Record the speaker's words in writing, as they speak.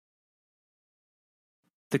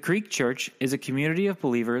The Creek Church is a community of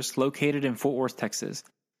believers located in Fort Worth, Texas.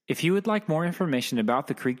 If you would like more information about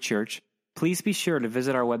the Creek Church, please be sure to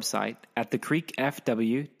visit our website at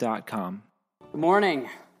thecreekfw.com. Good morning.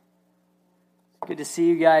 It's good to see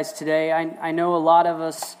you guys today. I know a lot of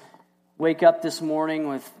us wake up this morning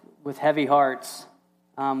with heavy hearts,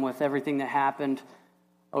 with everything that happened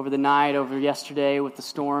over the night, over yesterday, with the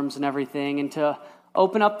storms and everything. And to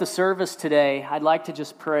open up the service today, I'd like to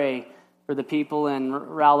just pray for the people in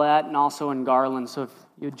Rowlett and also in Garland. So if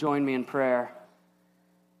you'd join me in prayer.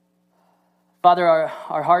 Father,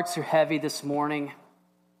 our hearts are heavy this morning,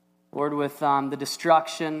 Lord, with the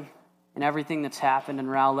destruction and everything that's happened in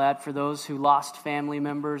Rowlett, for those who lost family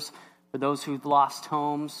members, for those who've lost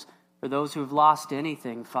homes, for those who've lost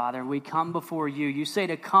anything, Father. We come before you. You say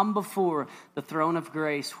to come before the throne of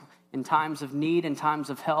grace in times of need, in times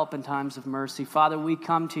of help, in times of mercy. Father, we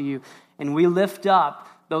come to you and we lift up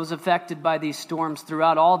those affected by these storms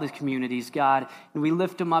throughout all the communities, God. And we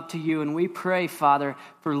lift them up to you, and we pray, Father,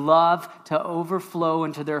 for love to overflow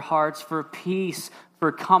into their hearts, for peace,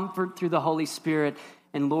 for comfort through the Holy Spirit.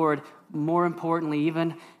 And Lord, more importantly,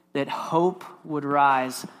 even that hope would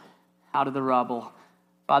rise out of the rubble.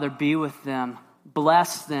 Father, be with them,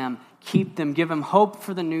 bless them, keep them, give them hope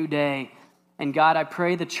for the new day. And God, I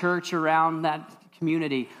pray the church around that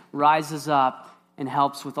community rises up and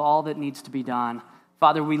helps with all that needs to be done.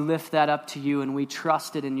 Father, we lift that up to you and we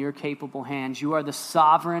trust it in your capable hands. You are the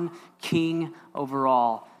sovereign King over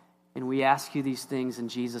all. And we ask you these things in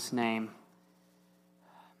Jesus' name.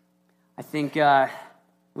 I think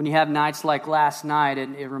when you have nights like last night,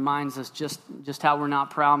 it reminds us just how we're not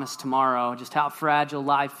promised tomorrow, just how fragile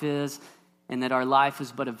life is, and that our life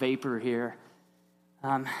is but a vapor here.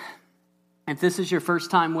 If this is your first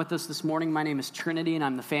time with us this morning, my name is Trinity, and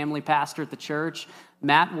I'm the family pastor at the church.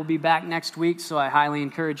 Matt will be back next week, so I highly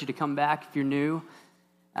encourage you to come back if you're new.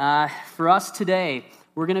 For us today,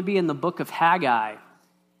 we're going to be in the book of Haggai.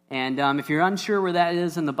 And if you're unsure where that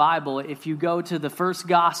is in the Bible, if you go to the first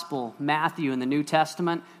gospel, Matthew, in the New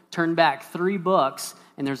Testament, turn back 3 books,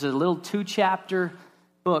 and there's a little 2-chapter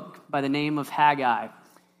book by the name of Haggai.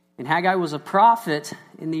 And Haggai was a prophet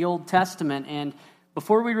in the Old Testament. And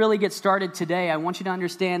before we really get started today, I want you to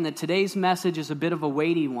understand that today's message is a bit of a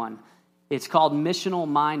weighty one. It's called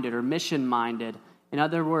missional-minded or mission-minded. In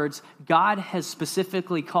other words, God has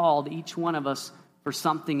specifically called each one of us for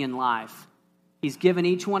something in life. He's given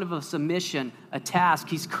each one of us a mission, a task.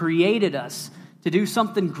 He's created us to do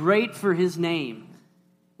something great for His name.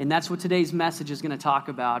 And that's what today's message is going to talk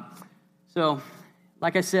about. So,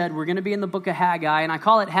 like I said, we're going to be in the book of Haggai. And I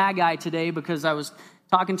call it Haggai today because I was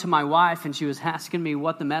talking to my wife and she was asking me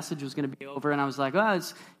what the message was going to be over. And I was like, oh,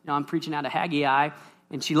 I'm preaching out of Haggai.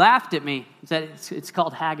 And she laughed at me and said, it's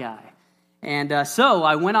called Haggai. And so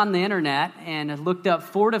I went on the internet and looked up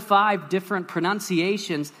 4 to 5 different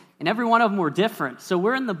pronunciations, and every one of them were different. So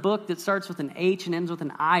we're in the book that starts with an H and ends with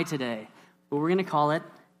an I today, but we're going to call it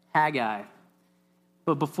Haggai.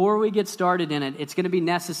 But before we get started in it, it's going to be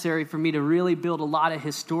necessary for me to really build a lot of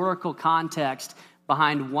historical context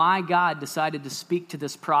behind why God decided to speak to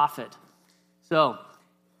this prophet. So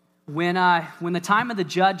when the time of the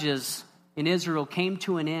judges in Israel came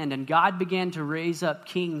to an end, and God began to raise up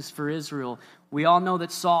kings for Israel. We all know that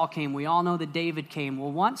Saul came. We all know that David came.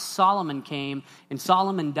 Well, once Solomon came, and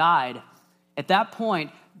Solomon died, at that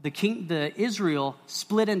point, the Israel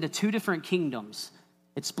split into 2 different kingdoms.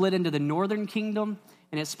 It split into the northern kingdom,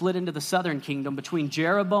 and it split into the southern kingdom between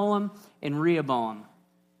Jeroboam and Rehoboam.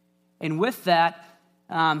 And with that,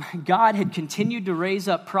 God had continued to raise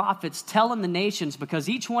up prophets telling the nations, because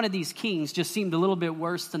each one of these kings just seemed a little bit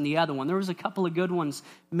worse than the other one. There was a couple of good ones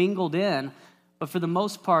mingled in, but for the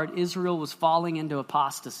most part, Israel was falling into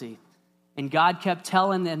apostasy. And God kept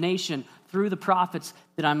telling the nation through the prophets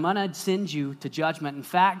that I'm going to send you to judgment. In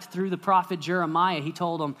fact, through the prophet Jeremiah, he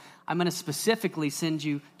told them, I'm going to specifically send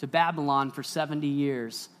you to Babylon for 70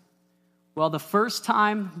 years. Well, the first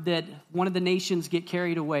time that one of the nations get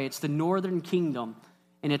carried away, it's the northern kingdom.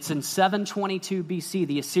 And it's in 722 BC.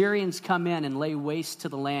 The Assyrians come in and lay waste to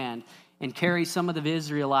the land and carry some of the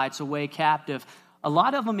Israelites away captive. A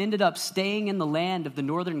lot of them ended up staying in the land of the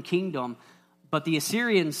northern kingdom, but the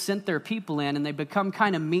Assyrians sent their people in, and they become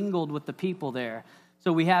kind of mingled with the people there.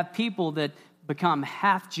 So we have people that become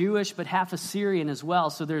half Jewish but half Assyrian as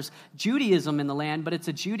well. So there's Judaism in the land, but it's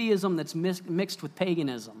a Judaism that's mixed with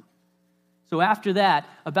paganism. So after that,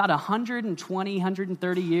 about 120,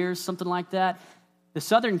 130 years, something like that, the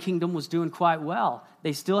southern kingdom was doing quite well.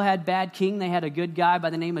 They still had bad king. They had a good guy by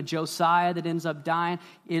the name of Josiah that ends up dying.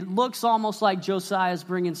 It looks almost like Josiah's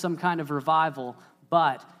bringing some kind of revival,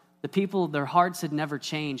 but the people, their hearts had never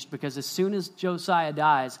changed, because as soon as Josiah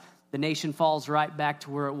dies, the nation falls right back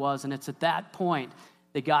to where it was. And it's at that point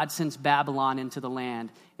that God sends Babylon into the land.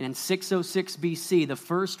 And in 606 BC, the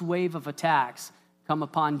first wave of attacks come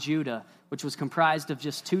upon Judah, which was comprised of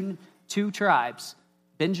just two tribes,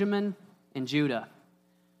 Benjamin and Judah.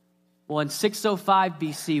 Well, in 605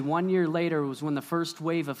 BC, 1 year later, was when the first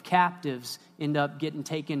wave of captives end up getting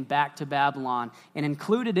taken back to Babylon. And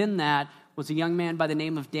included in that was a young man by the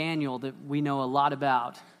name of Daniel that we know a lot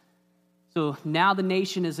about. So now the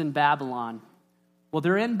nation is in Babylon. Well,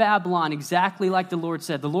 they're in Babylon exactly like the Lord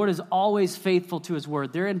said. The Lord is always faithful to his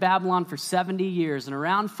word. They're in Babylon for 70 years. And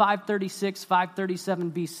around 536,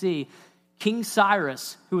 537 BC, King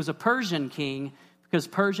Cyrus, who was a Persian king, because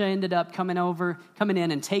Persia ended up coming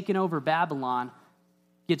in and taking over Babylon,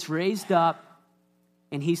 gets raised up,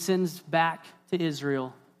 and he sends back to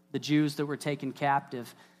Israel the Jews that were taken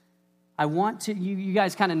captive. I want to, you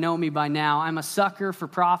guys kind of know me by now. I'm a sucker for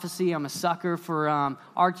prophecy. I'm a sucker for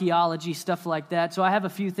archaeology, stuff like that. So I have a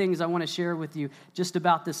few things I want to share with you just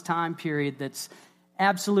about this time period that's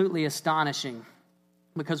absolutely astonishing.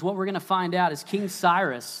 Because what we're going to find out is King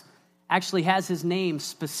Cyrus actually has his name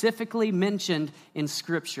specifically mentioned in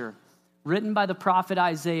Scripture, written by the prophet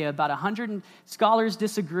Isaiah. About 100 scholars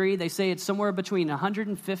disagree. They say it's somewhere between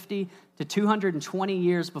 150 to 220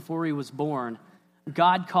 years before he was born.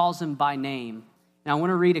 God calls him by name. Now, I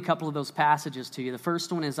want to read a couple of those passages to you. The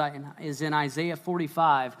first one is in Isaiah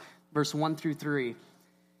 45, verse 1 through 3.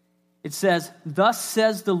 It says, "Thus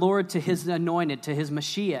says the Lord to his anointed, to his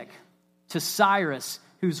Mashiach, to Cyrus,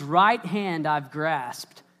 whose right hand I've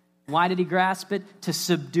grasped." Why did he grasp it? To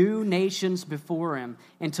subdue nations before him,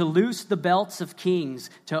 and to loose the belts of kings,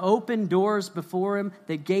 to open doors before him,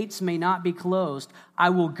 that gates may not be closed.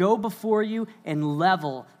 I will go before you and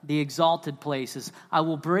level the exalted places. I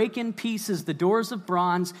will break in pieces the doors of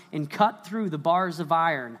bronze and cut through the bars of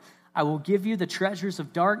iron. I will give you the treasures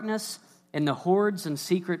of darkness and the hoards and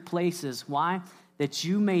secret places. Why? That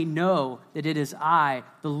you may know that it is I,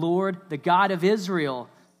 the Lord, the God of Israel,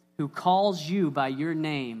 who calls you by your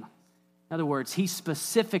name. In other words, he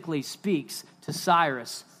specifically speaks to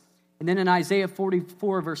Cyrus. And then in Isaiah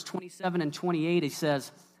 44, verse 27 and 28, he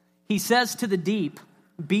says to the deep,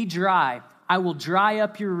 "Be dry, I will dry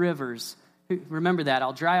up your rivers." Remember that,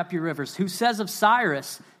 I'll dry up your rivers. Who says of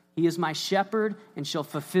Cyrus, "He is my shepherd and shall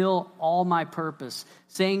fulfill all my purpose."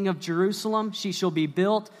 Saying of Jerusalem, "She shall be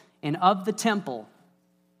built," and of the temple,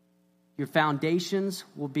 "Your foundations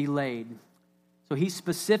will be laid." So he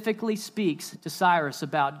specifically speaks to Cyrus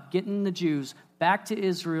about getting the Jews back to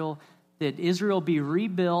Israel, that Israel be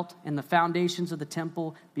rebuilt and the foundations of the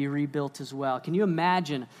temple be rebuilt as well. Can you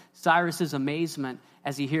imagine Cyrus's amazement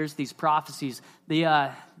as he hears these prophecies?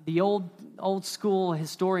 The old school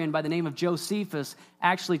historian by the name of Josephus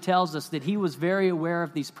actually tells us that he was very aware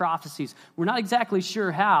of these prophecies. We're not exactly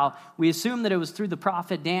sure how. We assume that it was through the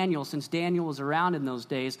prophet Daniel, since Daniel was around in those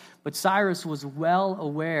days, but Cyrus was well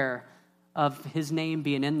aware of his name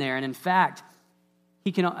being in there. And in fact,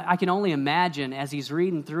 I can only imagine as he's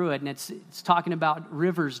reading through it, and it's talking about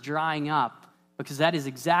rivers drying up, because that is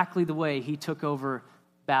exactly the way he took over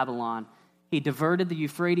Babylon. He diverted the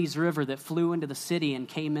Euphrates River that flew into the city and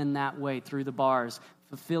came in that way through the bars,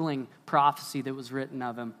 fulfilling prophecy that was written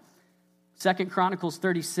of him. 2 Chronicles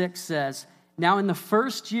 36 says, "Now in the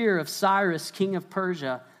first year of Cyrus, king of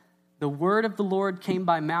Persia, the word of the Lord came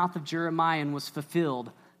by mouth of Jeremiah and was fulfilled.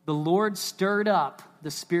 The Lord stirred up the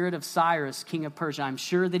spirit of Cyrus, king of Persia." I'm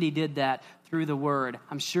sure that he did that through the word.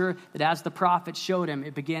 I'm sure that as the prophet showed him,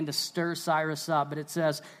 it began to stir Cyrus up. But it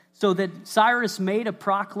says, "So that Cyrus made a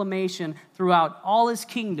proclamation throughout all his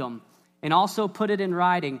kingdom and also put it in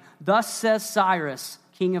writing. Thus says Cyrus,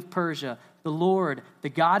 king of Persia, the Lord, the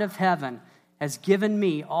God of heaven, has given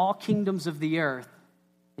me all kingdoms of the earth."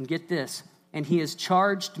 And get this, "and he has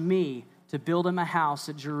charged me to build him a house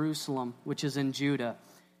at Jerusalem, which is in Judah.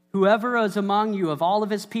 Whoever is among you of all of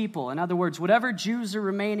his people," in other words, whatever Jews are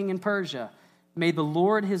remaining in Persia, "may the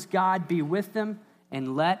Lord his God be with them,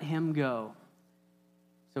 and let him go."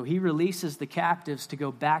 So he releases the captives to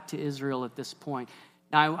go back to Israel at this point.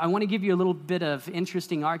 Now, I want to give you a little bit of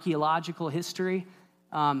interesting archaeological history,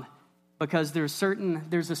 because there's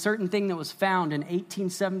a certain thing that was found in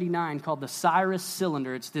 1879 called the Cyrus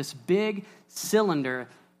cylinder. It's this big cylinder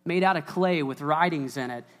made out of clay with writings in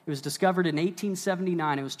it. It was discovered in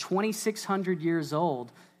 1879. It was 2,600 years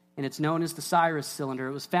old, and it's known as the Cyrus cylinder.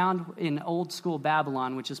 It was found in old school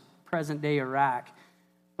Babylon, which is present-day Iraq.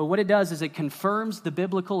 But what it does is it confirms the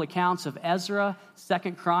biblical accounts of Ezra,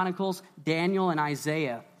 2 Chronicles, Daniel, and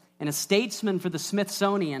Isaiah. And a statesman for the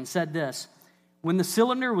Smithsonian said this, When the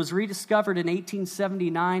cylinder was rediscovered in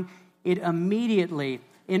 1879, it immediately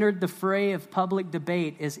entered the fray of public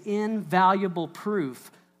debate as invaluable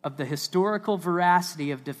proof of the historical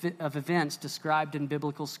veracity of events described in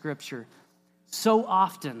biblical scripture. So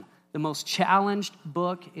often, the most challenged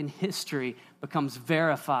book in history becomes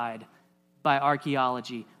verified by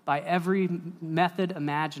archaeology, by every method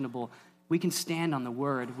imaginable. We can stand on the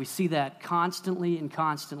word. We see that constantly and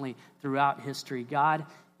constantly throughout history. God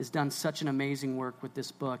has done such an amazing work with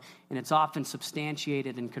this book, and it's often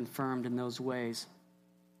substantiated and confirmed in those ways.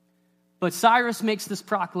 But Cyrus makes this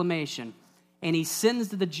proclamation, and he sends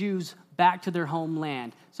the Jews back to their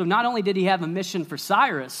homeland. So not only did he have a mission for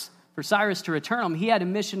Cyrus to return them, he had a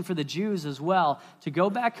mission for the Jews as well, to go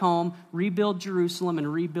back home, rebuild Jerusalem,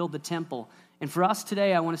 and rebuild the temple. And for us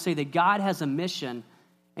today, I want to say that God has a mission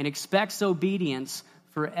and expects obedience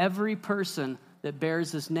for every person that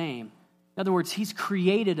bears his name. In other words, he's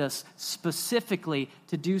created us specifically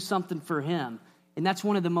to do something for him. And that's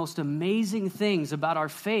one of the most amazing things about our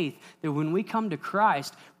faith, that when we come to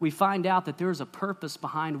Christ, we find out that there's a purpose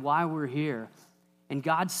behind why we're here. And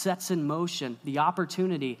God sets in motion the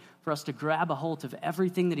opportunity for us to grab a hold of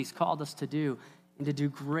everything that he's called us to do and to do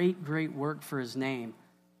great, great work for his name.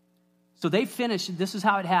 So they finished, this is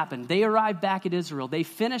how it happened. They arrived back at Israel. They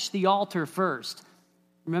finished the altar first.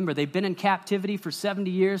 Remember, they've been in captivity for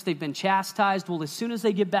 70 years. They've been chastised. Well, as soon as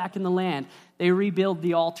they get back in the land, they rebuild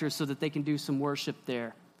the altar so that they can do some worship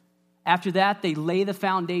there. After that, they lay the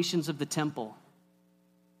foundations of the temple.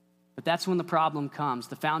 But that's when the problem comes.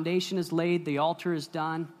 The foundation is laid, the altar is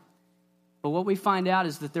done. But what we find out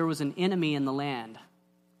is that there was an enemy in the land.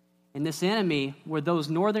 And this enemy were those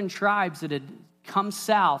northern tribes that had come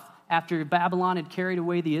south after Babylon had carried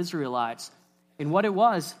away the Israelites. And what it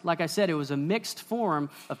was, like I said, it was a mixed form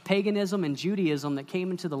of paganism and Judaism that came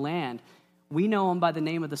into the land. We know them by the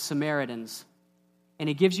name of the Samaritans. And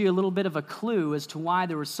it gives you a little bit of a clue as to why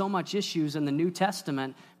there were so much issues in the New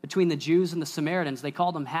Testament between the Jews and the Samaritans. They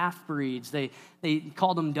called them half-breeds. They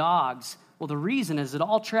called them dogs. Well, the reason is it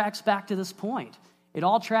all tracks back to this point. It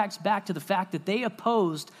all tracks back to the fact that they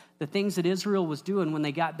opposed the things that Israel was doing when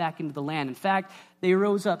they got back into the land. In fact, they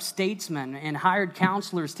rose up statesmen and hired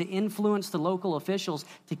counselors to influence the local officials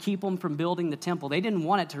to keep them from building the temple. They didn't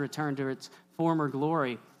want it to return to its former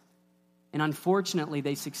glory. And unfortunately,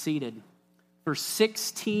 they succeeded. For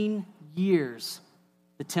 16 years,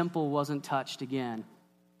 the temple wasn't touched again.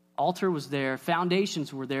 Altar was there,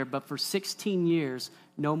 foundations were there, but for 16 years,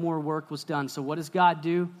 no more work was done. So what does God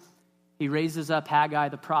do? He raises up Haggai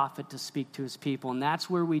the prophet to speak to his people. And that's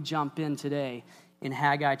where we jump in today in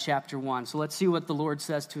Haggai chapter 1. So let's see what the Lord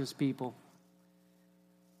says to his people.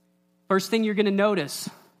 First thing you're going to notice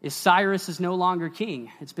is Cyrus is no longer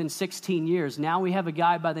king. It's been 16 years. Now we have a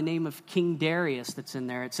guy by the name of King Darius that's in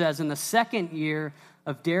there. It says, in the second year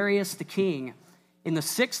of Darius the king, in the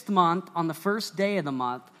 6th month, on the first day of the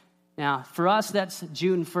month. Now, for us, that's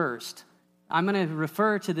June 1st. I'm going to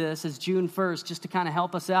refer to this as June 1st just to kind of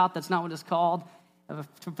help us out. That's not what it's called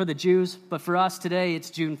for the Jews, but for us today, it's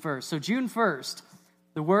June 1st. So June 1st,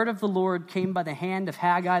 the word of the Lord came by the hand of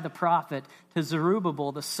Haggai the prophet to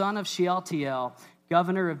Zerubbabel, the son of Shealtiel,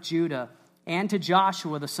 governor of Judah, and to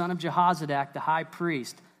Joshua, the son of Jehozadak, the high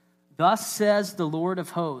priest. Thus says the Lord of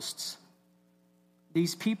hosts,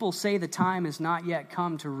 these people say the time has not yet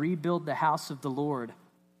come to rebuild the house of the Lord.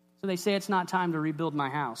 So they say it's not time to rebuild my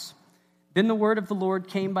house. Then the word of the Lord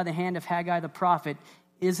came by the hand of Haggai the prophet.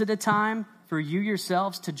 Is it a time for you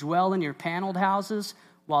yourselves to dwell in your paneled houses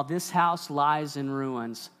while this house lies in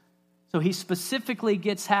ruins? So he specifically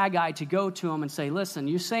gets Haggai to go to him and say, listen,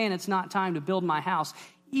 you're saying it's not time to build my house,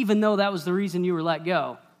 even though that was the reason you were let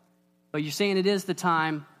go. But you're saying it is the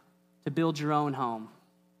time to build your own home.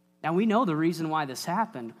 Now, we know the reason why this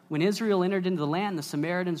happened. When Israel entered into the land, the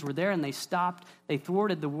Samaritans were there and they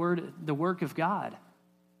thwarted the work of God.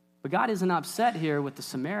 But God isn't upset here with the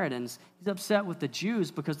Samaritans. He's upset with the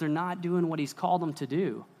Jews because they're not doing what he's called them to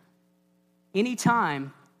do.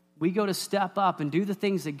 Anytime we go to step up and do the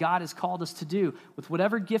things that God has called us to do, with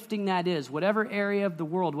whatever gifting that is, whatever area of the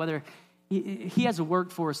world, whether he has a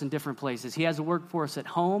work for us in different places. He has a work for us at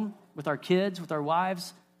home, with our kids, with our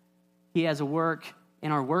wives. He has a work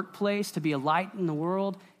in our workplace to be a light in the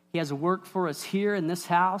world. He has a work for us here in this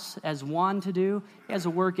house as one to do. He has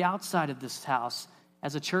a work outside of this house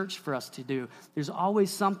as a church for us to do. There's always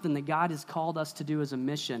something that God has called us to do as a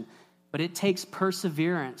mission, but it takes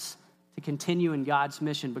perseverance to continue in God's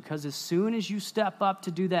mission, because as soon as you step up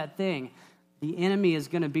to do that thing, the enemy is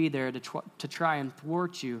going to be there to try and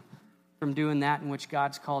thwart you from doing that in which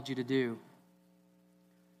God's called you to do.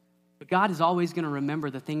 But God is always going to remember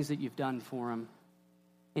the things that you've done for him.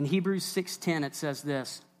 In Hebrews 6:10, it says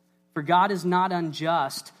this, "For God is not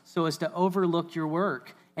unjust so as to overlook your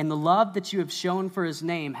work and the love that you have shown for his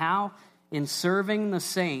name." How? In serving the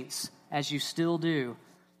saints, as you still do.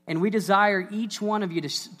 "And we desire each one of you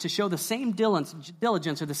to show the same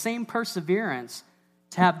diligence or the same perseverance,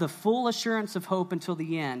 to have the full assurance of hope until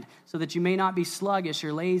the end, so that you may not be sluggish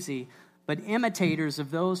or lazy, but imitators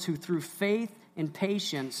of those who through faith and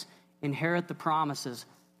patience inherit the promises."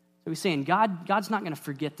 So he's saying God's not going to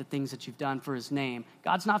forget the things that you've done for his name.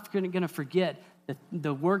 God's not going to forget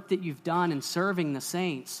the work that you've done in serving the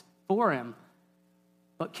saints for him.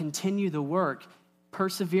 But continue the work.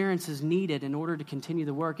 Perseverance is needed in order to continue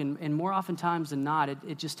the work. And more oftentimes than not,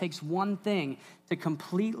 it just takes one thing to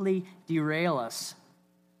completely derail us.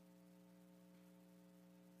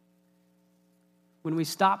 When we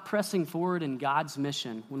stop pressing forward in God's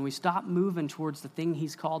mission, when we stop moving towards the thing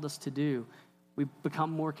he's called us to do, we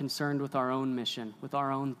become more concerned with our own mission, with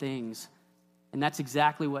our own things. And that's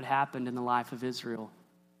exactly what happened in the life of Israel.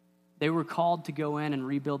 They were called to go in and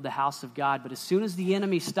rebuild the house of God, but as soon as the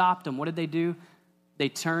enemy stopped them, what did they do? They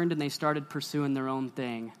turned and they started pursuing their own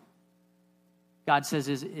thing. God says,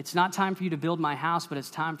 it's not time for you to build my house, but it's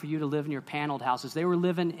time for you to live in your paneled houses. They were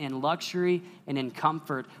living in luxury and in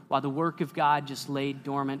comfort while the work of God just laid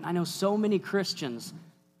dormant. I know so many Christians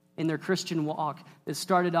in their Christian walk that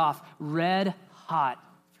started off red hot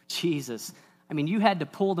for Jesus. I mean, you had to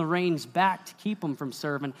pull the reins back to keep them from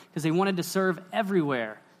serving because they wanted to serve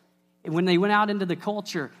everywhere. And when they went out into the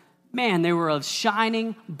culture, man, they were a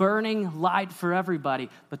shining, burning light for everybody.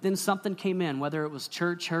 But then something came in, whether it was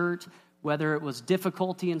church hurt, whether it was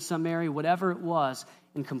difficulty in some area, whatever it was,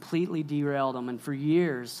 and completely derailed them. And for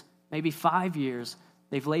years, maybe 5 years,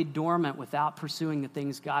 they've laid dormant without pursuing the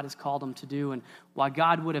things God has called them to do. And while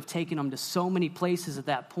God would have taken them to so many places at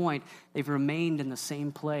that point, they've remained in the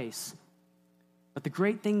same place. But the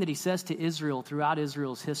great thing that he says to Israel throughout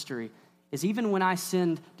Israel's history is even when I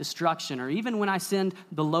send destruction, or even when I send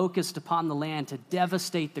the locust upon the land to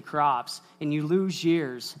devastate the crops and you lose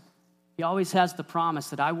years, he always has the promise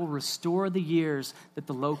that I will restore the years that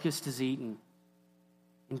the locust has eaten.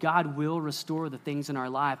 And God will restore the things in our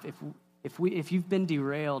life. If you've been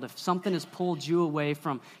derailed, if something has pulled you away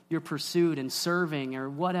from your pursuit and serving or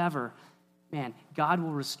whatever, man, God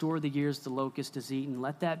will restore the years the locust has eaten.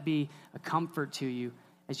 Let that be a comfort to you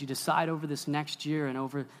as you decide over this next year and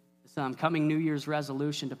over this coming New Year's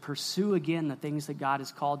resolution to pursue again the things that God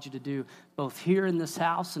has called you to do, both here in this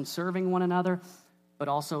house and serving one another, but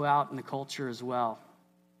also out in the culture as well.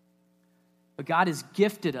 But God has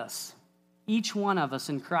gifted us, each one of us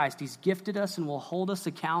in Christ. He's gifted us and will hold us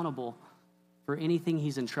accountable for anything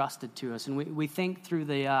he's entrusted to us. And we think through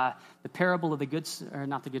the parable of the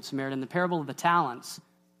the parable of the talents.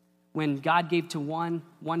 When God gave to one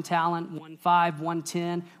talent, 1 5, 1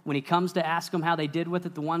 10, when he comes to ask them how they did with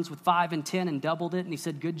it, the ones with 5 and 10 and doubled it, and he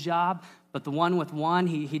said, good job. But the one with 1,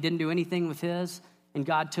 he didn't do anything with his, and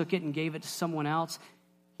God took it and gave it to someone else.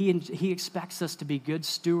 He expects us to be good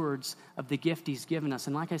stewards of the gift he's given us.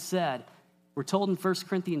 And like I said, we're told in 1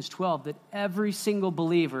 Corinthians 12 that every single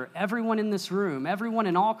believer, everyone in this room, everyone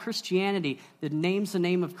in all Christianity that names the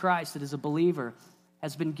name of Christ that is a believer,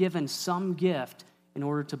 has been given some gift in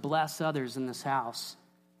order to bless others in this house.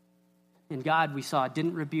 And God, we saw,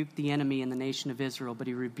 didn't rebuke the enemy in the nation of Israel, but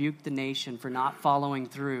he rebuked the nation for not following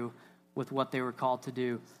through with what they were called to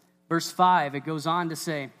do. Verse 5, it goes on to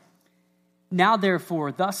say, now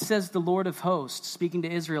therefore, thus says the Lord of hosts, speaking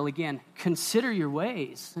to Israel again, consider your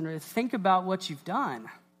ways and think about what you've done.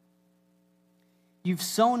 You've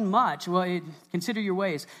sown much. Consider your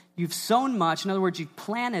ways. You've sown much. In other words, you've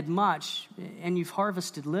planted much and you've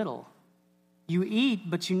harvested little. You eat,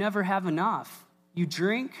 but you never have enough. You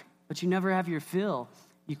drink, but you never have your fill.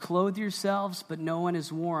 You clothe yourselves, but no one is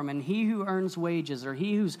warm. And he who earns wages, or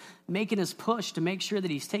he who's making his push to make sure that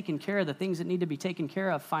he's taking care of the things that need to be taken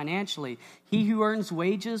care of financially, he who earns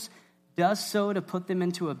wages does so to put them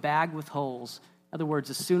into a bag with holes. In other words,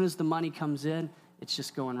 as soon as the money comes in, it's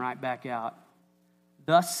just going right back out.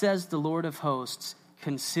 Thus says the Lord of hosts,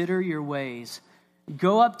 consider your ways.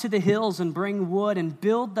 Go up to the hills and bring wood and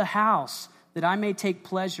build the house, that I may take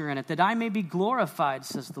pleasure in it, that I may be glorified,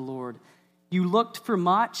 says the Lord. You looked for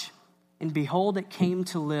much, and behold, it came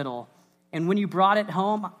to little. And when you brought it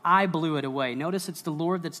home, I blew it away. Notice it's the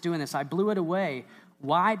Lord that's doing this. I blew it away.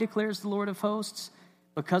 Why, declares the Lord of hosts?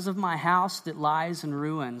 Because of my house that lies in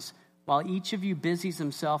ruins, while each of you busies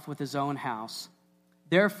himself with his own house.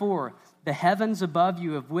 Therefore, the heavens above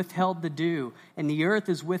you have withheld the dew, and the earth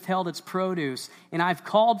has withheld its produce. And I've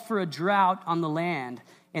called for a drought on the land,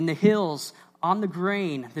 and the hills on the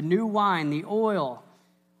grain, the new wine, the oil,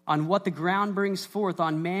 on what the ground brings forth,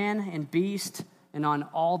 on man and beast, and on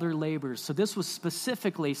all their labors. So this was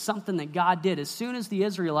specifically something that God did. As soon as the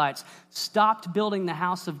Israelites stopped building the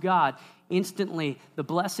house of God, instantly the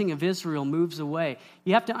blessing of Israel moves away.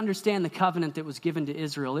 You have to understand the covenant that was given to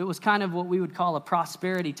Israel. It was kind of what we would call a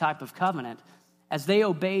prosperity type of covenant. As they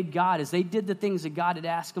obeyed God, as they did the things that God had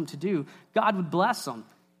asked them to do, God would bless them.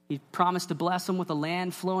 He promised to bless them with a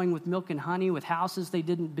land flowing with milk and honey, with houses they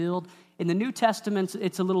didn't build. In the New Testament,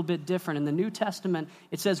 it's a little bit different. In the New Testament,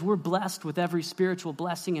 it says we're blessed with every spiritual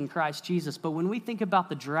blessing in Christ Jesus. But when we think about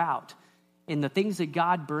the drought and the things that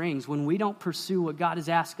God brings, when we don't pursue what God has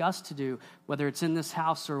asked us to do, whether it's in this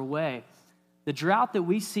house or away, the drought that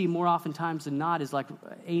we see more oftentimes than not is like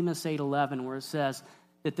Amos 8:11, where it says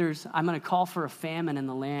that I'm going to call for a famine in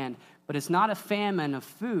the land, but it's not a famine of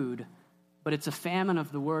food, but it's a famine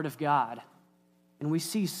of the Word of God. And we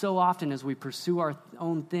see so often as we pursue our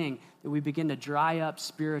own thing that we begin to dry up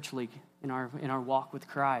spiritually in our walk with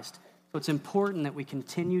Christ. So it's important that we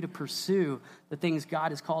continue to pursue the things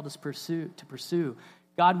God has called us to pursue.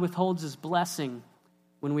 God withholds His blessing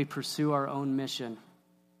when we pursue our own mission.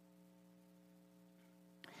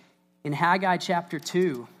 In Haggai chapter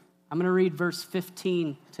 2, I'm going to read verse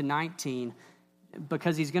 15 to 19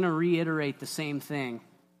 because he's going to reiterate the same thing.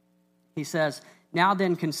 He says, "Now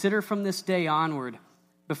then, consider from this day onward,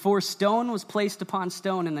 before stone was placed upon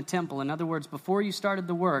stone in the temple," in other words, before you started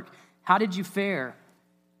the work, "how did you fare?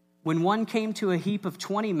 When one came to a heap of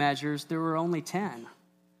 20 measures, there were only 10.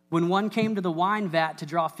 When one came to the wine vat to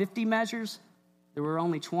draw 50 measures, there were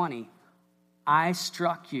only 20. I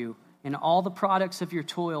struck you and all the products of your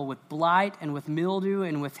toil with blight and with mildew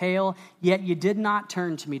and with hail, yet you did not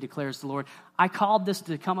turn to me, declares the Lord. I called this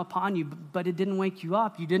to come upon you, but it didn't wake you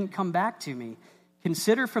up. You didn't come back to me.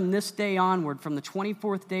 Consider from this day onward, from the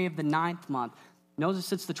 24th day of the 9th month."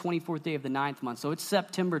 Notice it's the 24th day of the 9th month, so it's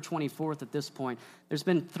September 24th at this point. There's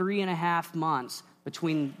been 3.5 months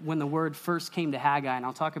between when the word first came to Haggai, and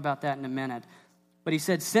I'll talk about that in a minute. But he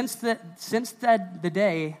said, since the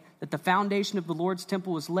day that the foundation of the Lord's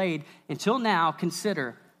temple was laid, until now,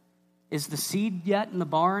 consider, is the seed yet in the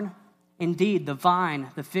barn? Indeed, the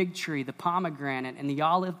vine, the fig tree, the pomegranate, and the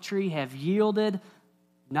olive tree have yielded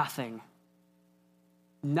nothing.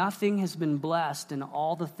 Nothing has been blessed in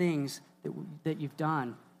all the things that you've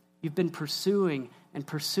done. You've been pursuing and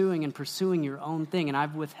pursuing and pursuing your own thing, and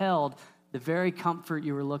I've withheld the very comfort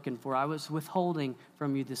you were looking for. I was withholding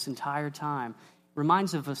from you this entire time. It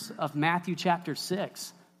reminds us of Matthew chapter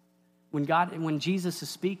 6, when Jesus is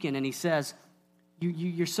speaking and he says,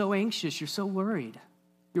 you're so anxious, you're so worried.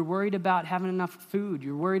 You're worried about having enough food.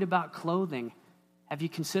 You're worried about clothing. Have you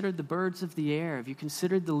considered the birds of the air? Have you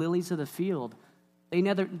considered the lilies of the field? They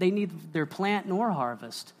need their plant nor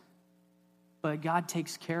harvest, but God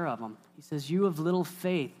takes care of them. He says, you have little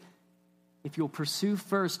faith. If you'll pursue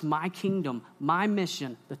first my kingdom, my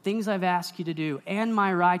mission, the things I've asked you to do, and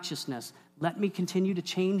my righteousness, let me continue to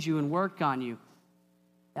change you and work on you.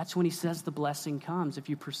 That's when he says the blessing comes. If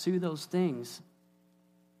you pursue those things,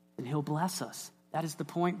 then he'll bless us. That is the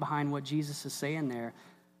point behind what Jesus is saying there.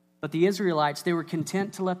 But the Israelites, they were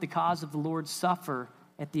content to let the cause of the Lord suffer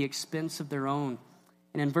at the expense of their own.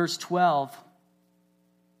 And in verse 12,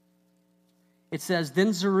 it says,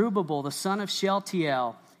 "Then Zerubbabel, the son of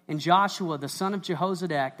Shealtiel, and Joshua, the son of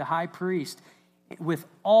Jehozadak, the high priest, with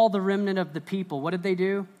all the remnant of the people," what did they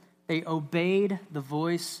do? They obeyed the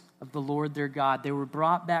voice of the Lord their God. They were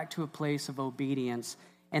brought back to a place of obedience.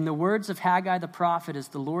 And the words of Haggai the prophet as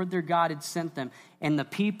the Lord their God had sent them, and the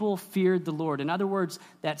people feared the Lord. In other words,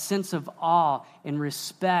 that sense of awe and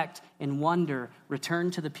respect and wonder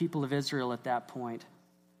returned to the people of Israel at that point.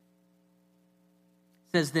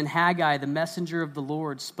 It says, "Then Haggai, the messenger of the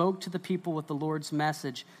Lord, spoke to the people with the Lord's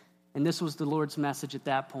message." And this was the Lord's message at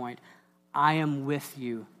that point. "I am with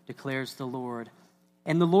you, declares the Lord.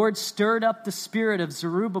 And the Lord stirred up the spirit of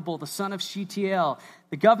Zerubbabel, the son of Shealtiel,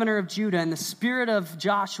 the governor of Judah, and the spirit of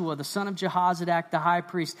Joshua, the son of Jehozadak, the high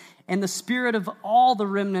priest, and the spirit of all the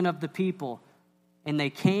remnant of the people. And they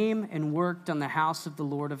came and worked on the house of the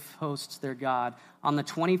Lord of hosts, their God, on the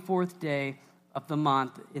 24th day of the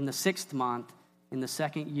month, in the 6th month, in the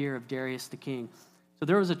 2nd year of Darius the king." So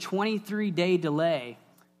there was a 23-day delay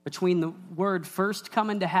between the word first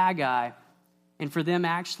coming to Haggai and for them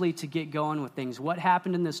actually to get going with things. What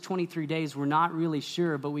happened in this 23 days, we're not really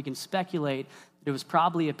sure, but we can speculate that it was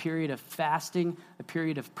probably a period of fasting, a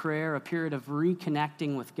period of prayer, a period of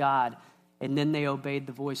reconnecting with God, and then they obeyed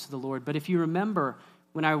the voice of the Lord. But if you remember,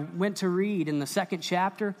 when I went to read in the 2nd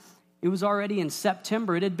chapter, it was already in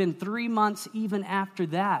September. It had been 3 months even after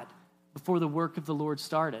that before the work of the Lord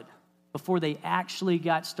started. before they actually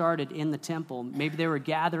got started in the temple. Maybe they were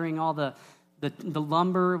gathering all the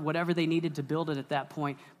lumber, whatever they needed to build it at that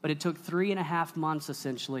point. But it took 3.5 months,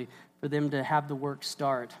 essentially, for them to have the work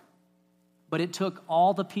start. But it took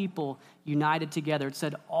all the people united together. It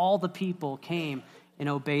said all the people came and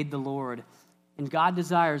obeyed the Lord. And God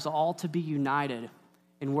desires all to be united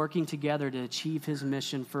and working together to achieve his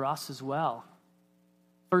mission for us as well.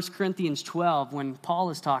 1 Corinthians 12, when Paul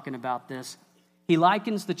is talking about this, he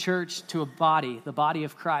likens the church to a body, the body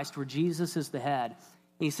of Christ, where Jesus is the head.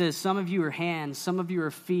 He says, some of you are hands, some of you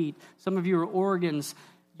are feet, some of you are organs.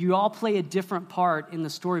 You all play a different part in the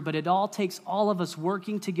story, but it all takes all of us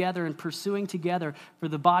working together and pursuing together for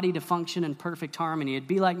the body to function in perfect harmony. It'd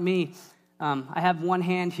be like me. I have one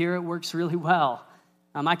hand here. It works really well.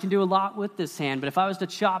 I can do a lot with this hand, but if I was to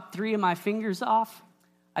chop 3 of my fingers off,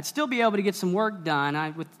 I'd still be able to get some work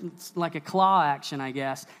done. With like a claw action, I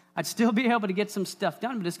guess. I'd still be able to get some stuff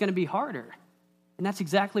done, but it's going to be harder. And that's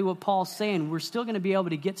exactly what Paul's saying. We're still going to be able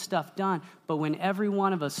to get stuff done, but when every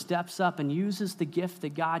one of us steps up and uses the gift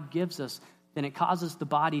that God gives us, then it causes the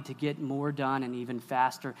body to get more done and even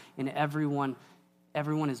faster, and everyone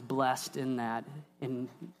is blessed in that. And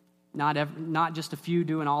not just a few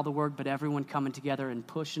doing all the work, but everyone coming together and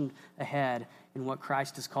pushing ahead in what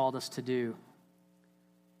Christ has called us to do.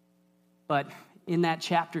 But in that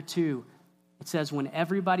chapter 2, it says when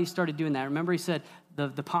everybody started doing that, remember he said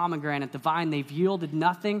the pomegranate, the vine, they've yielded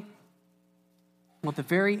nothing. Well, at the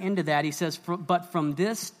very end of that, he says, but from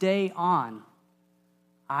this day on,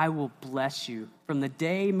 I will bless you. From the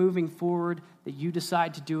day moving forward that you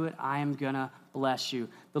decide to do it, I am going to bless you.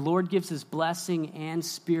 The Lord gives his blessing and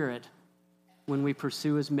spirit when we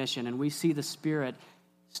pursue his mission, and we see the spirit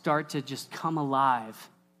start to just come alive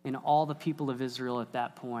in all the people of Israel at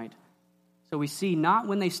that point. So we see not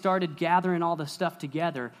when they started gathering all the stuff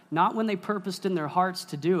together, not when they purposed in their hearts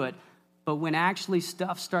to do it, but when actually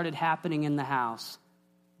stuff started happening in the house.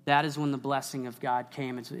 That is when the blessing of God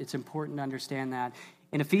came. It's important to understand that.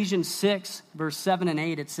 In Ephesians 6, verse 7 and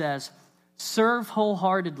 8, it says, serve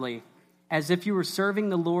wholeheartedly, as if you were serving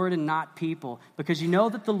the Lord and not people, because you know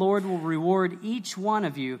that the Lord will reward each one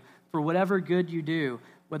of you for whatever good you do,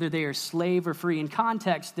 whether they are slave or free. In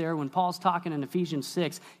context there, when Paul's talking in Ephesians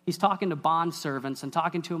 6, he's talking to bondservants and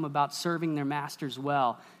talking to them about serving their masters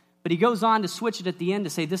well. But he goes on to switch it at the end to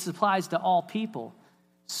say this applies to all people.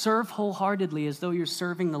 Serve wholeheartedly as though you're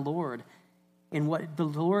serving the Lord, and what the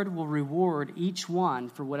Lord will reward each one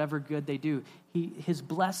for whatever good they do. His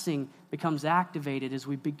blessing becomes activated as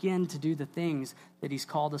we begin to do the things that he's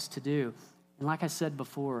called us to do. And like I said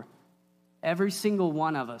before, every single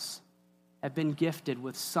one of us have been gifted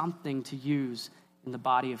with something to use in the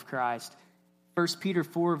body of Christ. 1 Peter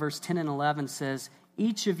 4, verse 10 and 11 says,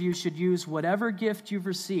 each of you should use whatever gift you've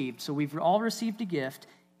received. So we've all received a gift.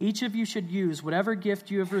 Each of you should use whatever gift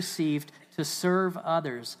you have received to serve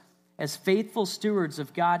others as faithful stewards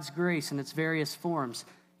of God's grace in its various forms.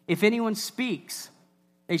 If anyone speaks,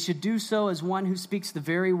 they should do so as one who speaks the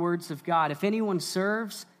very words of God. If anyone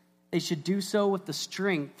serves, they should do so with the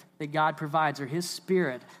strength that God provides, or his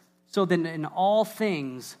Spirit, so that in all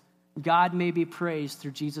things God may be praised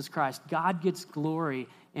through Jesus Christ. God gets glory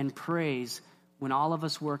and praise when all of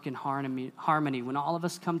us work in harmony, when all of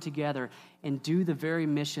us come together and do the very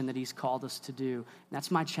mission that he's called us to do. And that's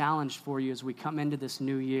my challenge for you as we come into this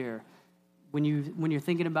new year. When you're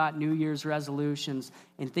thinking about New Year's resolutions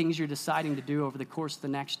and things you're deciding to do over the course of the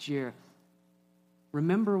next year,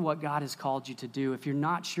 remember what God has called you to do. If you're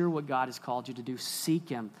not sure what God has called you to do, seek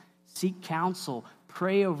him. Seek counsel.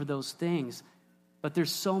 Pray over those things. But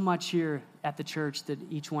there's so much here at the church that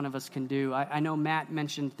each one of us can do. I know Matt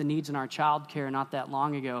mentioned the needs in our child care not that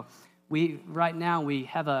long ago. Right now we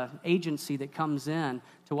have an agency that comes in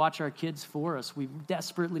to watch our kids for us. We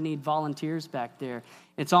desperately need volunteers back there.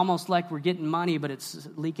 It's almost like we're getting money, but it's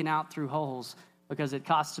leaking out through holes because it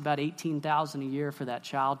costs about $18,000 a year for that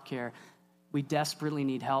child care. We desperately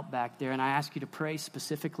need help back there, and I ask you to pray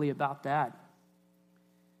specifically about that.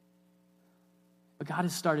 But God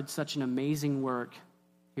has started such an amazing work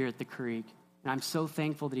here at the Creek, and I'm so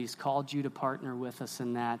thankful that he's called you to partner with us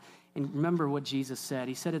in that. And remember what Jesus said.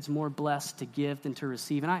 He said it's more blessed to give than to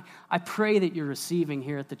receive. And I pray that you're receiving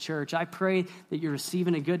here at the church. I pray that you're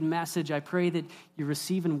receiving a good message. I pray that you're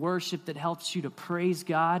receiving worship that helps you to praise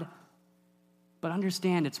God. But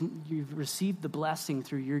understand, you've received the blessing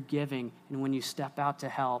through your giving and when you step out to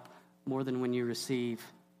help more than when you receive.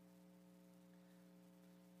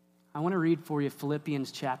 I want to read for you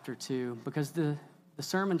Philippians chapter 2 because the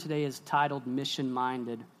sermon today is titled Mission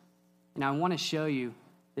Minded. And I want to show you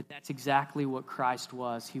that that's exactly what Christ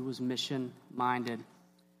was. He was mission-minded.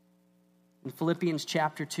 In Philippians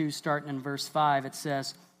chapter 2, starting in verse 5, it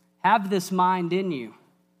says, "Have this mind in you.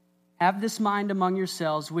 Have this mind among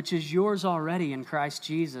yourselves, which is yours already in Christ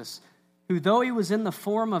Jesus, who, though he was in the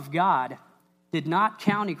form of God, did not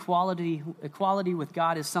count equality with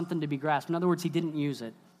God as something to be grasped." In other words, he didn't use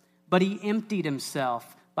it. "But he emptied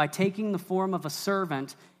himself by taking the form of a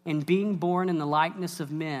servant and being born in the likeness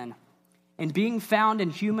of men. And being found in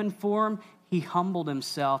human form, he humbled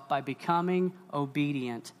himself by becoming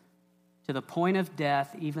obedient to the point of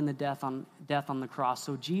death, even the death on the cross."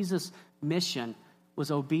 So Jesus' mission was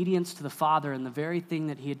obedience to the Father in the very thing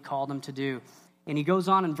that he had called him to do. And he goes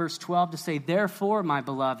on in verse 12 to say, "Therefore, my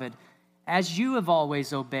beloved, as you have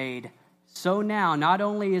always obeyed, so now, not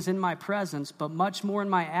only as in my presence, but much more in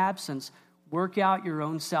my absence, work out your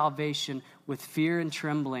own salvation with fear and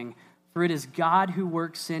trembling. For it is God who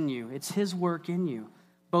works in you." It's his work in you,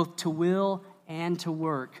 both to will and to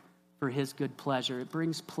work for his good pleasure. It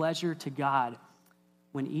brings pleasure to God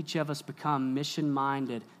when each of us become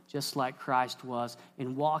mission-minded, just like Christ was,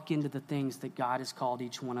 and walk into the things that God has called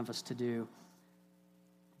each one of us to do.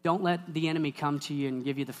 Don't let the enemy come to you and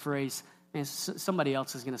give you the phrase, "Man, somebody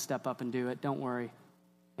else is going to step up and do it. Don't worry."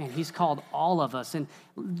 And he's called all of us. And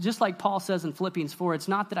just like Paul says in Philippians 4, it's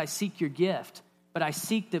not that I seek your gift, but I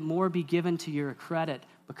seek that more be given to your credit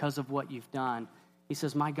because of what you've done. He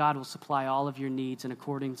says, "My God will supply all of your needs in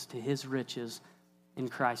accordance to his riches in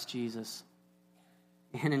Christ Jesus."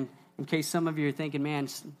 And in case some of you are thinking, "Man,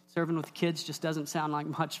 serving with kids just doesn't sound like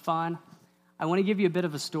much fun," I want to give you a bit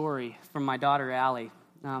of a story from my daughter, Allie.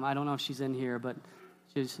 I don't know if she's in here, but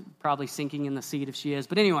she's probably sinking in the seat if she is.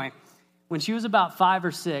 But anyway, when she was about 5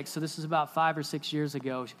 or 6, so this is about 5 or 6 years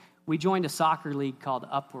ago, we joined a soccer league called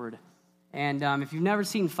Upward. And if you've never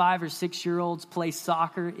seen 5 or 6-year-olds play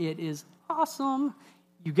soccer, it is awesome.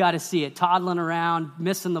 You got to see it, toddling around,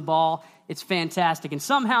 missing the ball. It's fantastic. And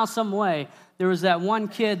somehow, some way, there was that one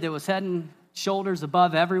kid that was head and shoulders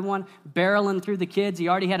above everyone, barreling through the kids. He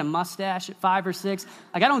already had a mustache at 5 or 6.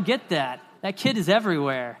 Like, I don't get that. That kid is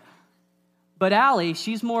everywhere. But Allie,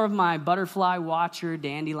 she's more of my butterfly watcher,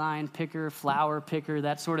 dandelion picker, flower picker,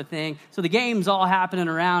 that sort of thing. So the game's all happening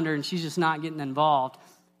around her, and she's just not getting involved.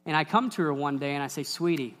 And I come to her one day, and I say,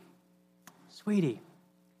 sweetie,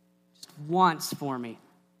 just once for me,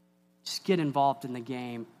 just get involved in the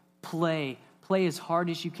game. Play as hard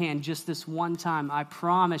as you can just this one time. I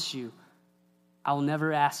promise you, I will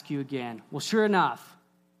never ask you again. Well, sure enough,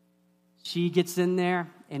 she gets in there,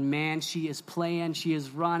 and man, she is playing, she is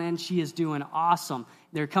running, she is doing awesome.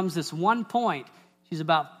 There comes this one point, she's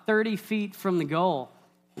about 30 feet from the goal.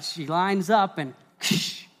 She lines up and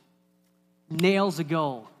nails a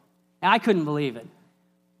goal. And I couldn't believe it.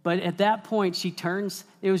 But at that point, she turns,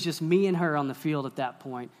 it was just me and her on the field at that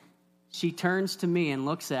point. She turns to me and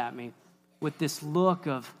looks at me with this look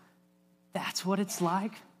of, that's what it's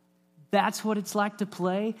like? That's what it's like to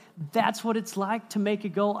play? That's what it's like to make a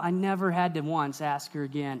goal? I never had to once ask her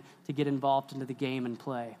again to get involved into the game and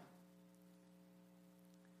play.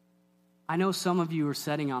 I know some of you are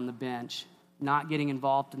sitting on the bench, not getting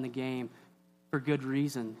involved in the game for good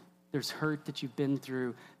reason. There's hurt that you've been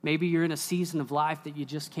through. Maybe you're in a season of life that you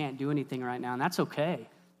just can't do anything right now, and that's okay.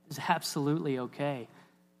 It's absolutely okay.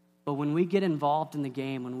 But when we get involved in the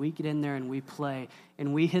game, when we get in there and we play,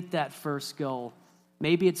 and we hit that first goal,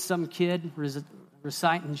 maybe it's some kid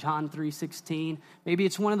reciting John 3:16. Maybe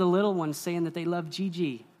it's one of the little ones saying that they love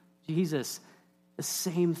Jesus. The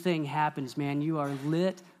same thing happens, man. You are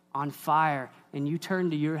lit on fire, and you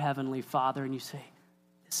turn to your heavenly Father and you say,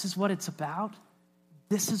 this is what it's about?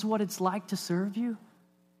 This is what it's like to serve you?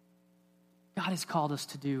 God has called us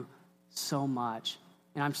to do so much.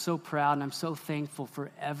 And I'm so proud and I'm so thankful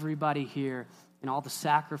for everybody here and all the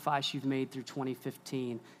sacrifice you've made through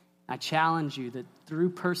 2015. I challenge you that through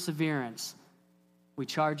perseverance, we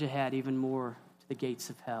charge ahead even more to the gates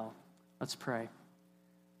of hell. Let's pray.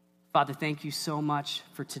 Father, thank you so much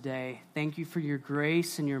for today. Thank you for your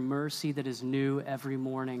grace and your mercy that is new every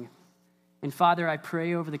morning. And Father, I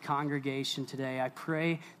pray over the congregation today. I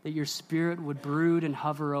pray that your Spirit would brood and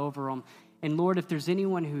hover over them. And Lord, if there's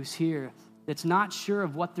anyone who's here that's not sure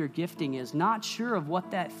of what their gifting is, not sure of what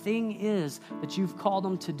that thing is that you've called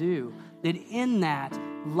them to do, that in that,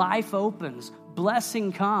 life opens,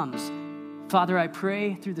 blessing comes. Father, I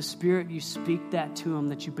pray through the Spirit you speak that to them,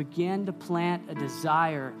 that you begin to plant a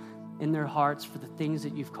desire in their hearts for the things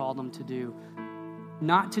that you've called them to do.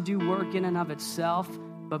 Not to do work in and of itself,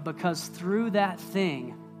 but because through that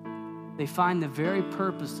thing, they find the very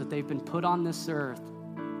purpose that they've been put on this earth.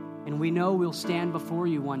 And we know we'll stand before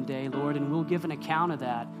you one day, Lord, and we'll give an account of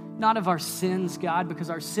that. Not of our sins, God, because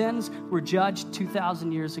our sins were judged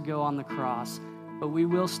 2,000 years ago on the cross. but we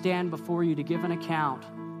will stand before you to give an account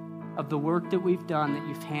of the work that we've done that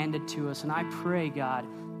you've handed to us. And I pray, God,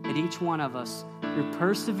 that each one of us, through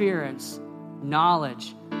perseverance,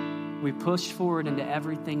 knowledge, we push forward into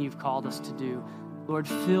everything you've called us to do. Lord,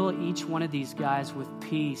 fill each one of these guys with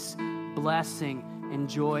peace, blessing, and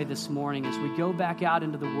joy this morning as we go back out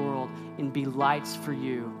into the world and be lights for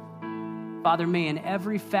you. Father, may in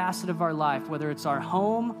every facet of our life, whether it's our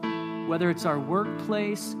home, whether it's our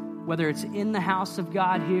workplace, whether it's in the house of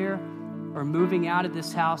God here, or moving out of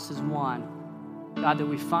this house as one, God, that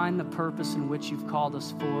we find the purpose in which you've called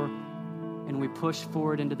us for, and we push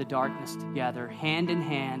forward into the darkness together, hand in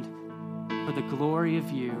hand, for the glory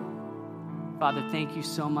of you. Father, thank you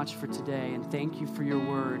so much for today, and thank you for your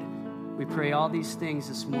word. We pray all these things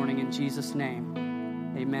this morning in Jesus'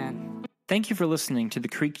 name. Amen. Thank you for listening to the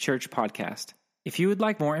Creek Church podcast. If you would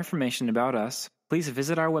like more information about us, please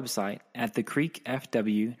visit our website at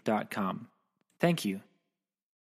thecreekfw.com. Thank you.